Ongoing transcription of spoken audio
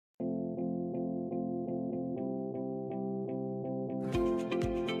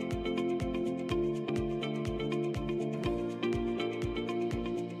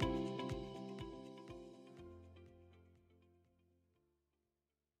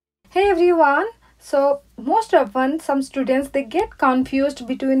Hey everyone. So most often some students they get confused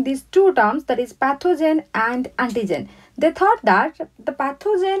between these two terms, that is pathogen and antigen. They thought that the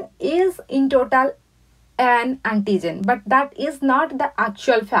pathogen is in total an antigen, but that is not the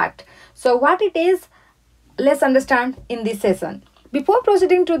actual fact. So what it is, let's understand in this session. Before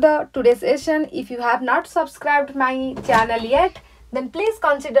proceeding to the today's session, if you have not subscribed my channel yet, then please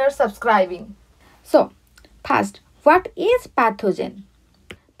consider subscribing. So first, what is pathogen?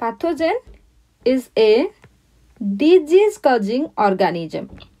 Pathogen is a disease-causing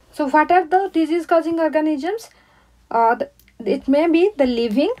organism. So what are the disease-causing organisms? It may be the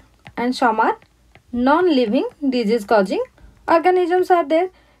living and some are non-living disease-causing organisms are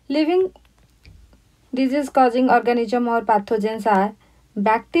there. Living disease-causing organism or pathogens are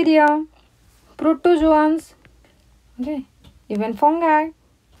bacteria, protozoans, okay, even fungi,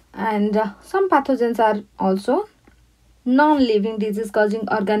 and some pathogens are also non-living disease-causing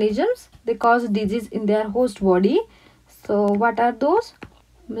organisms. They cause disease in their host body. So what are those?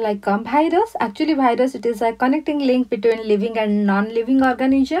 Like virus. Actually virus, it is a connecting link between living and non-living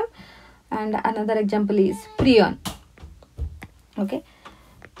organism. And another example is prion. Okay.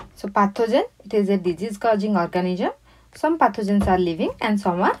 So pathogen, it is a disease-causing organism. Some pathogens are living and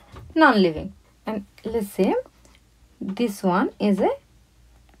some are non-living. And let's say this one is a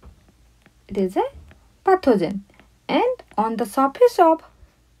pathogen. And on the surface of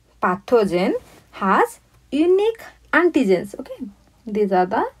pathogen has unique antigens. Okay, these are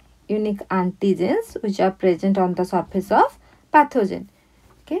the unique antigens which are present on the surface of pathogen.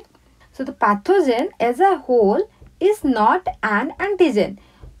 Okay, so the pathogen as a whole is not an antigen.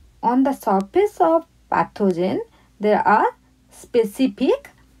 On the surface of pathogen there are specific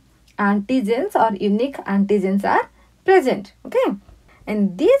antigens or unique antigens are present. Okay,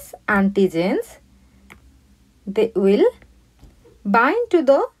 and these antigens, they will bind to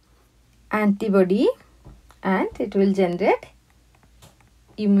the antibody and it will generate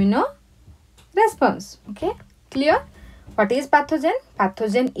immunoresponse. Okay, clear? What is pathogen?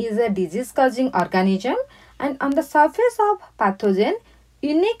 Pathogen is a disease-causing organism, and on the surface of pathogen,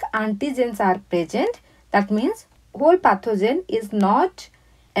 unique antigens are present. That means whole pathogen is not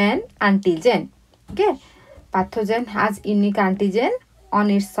an antigen. Okay, pathogen has unique antigen on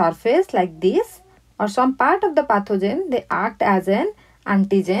its surface like this, or some part of the pathogen they act as an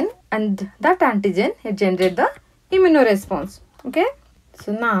antigen, and that antigen it generates the immunoresponse. Okay,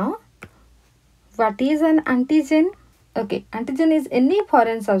 so now what is an antigen? Okay, antigen is any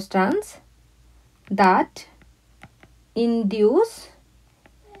foreign substance that induce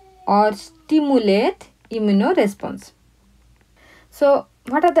or stimulate immunoresponse. So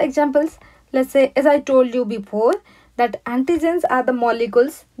what are the examples? Let's say, as I told you before, that antigens are the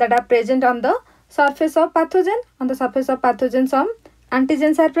molecules that are present on the surface of pathogen. On the surface of pathogen some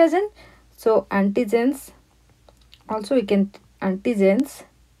antigens are present. So antigens, also we can, antigens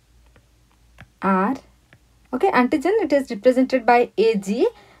are, okay, antigen it is represented by AG.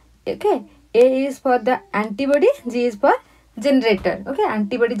 Okay, A is for the antibody, G is for generator. Okay,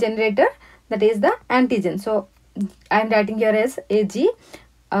 antibody generator, that is the antigen. So I am writing here as AG.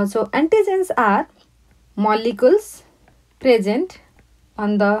 So antigens are molecules present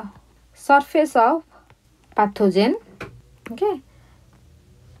on the surface of pathogen. Okay,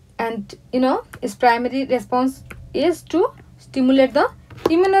 and its primary response is to stimulate the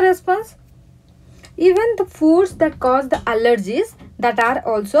immunoresponse. Even the foods that cause the allergies, that are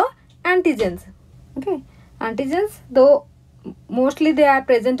also antigens. Okay, antigens, though mostly they are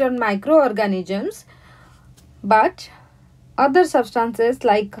present on microorganisms, but other substances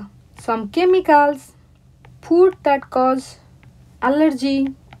like some chemicals, food that cause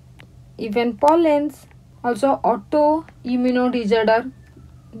allergy, even pollens, also autoimmune disorder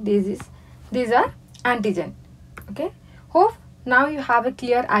disease, these are antigen. Okay, hope now you have a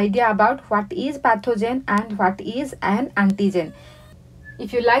clear idea about what is pathogen and what is an antigen.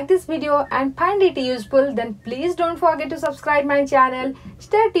 If you like this video and find it useful, then please don't forget to subscribe my channel.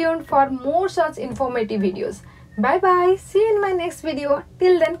 Stay tuned for more such informative videos. Bye bye. See you in my next video.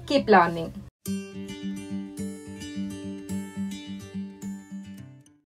 Till then, keep learning.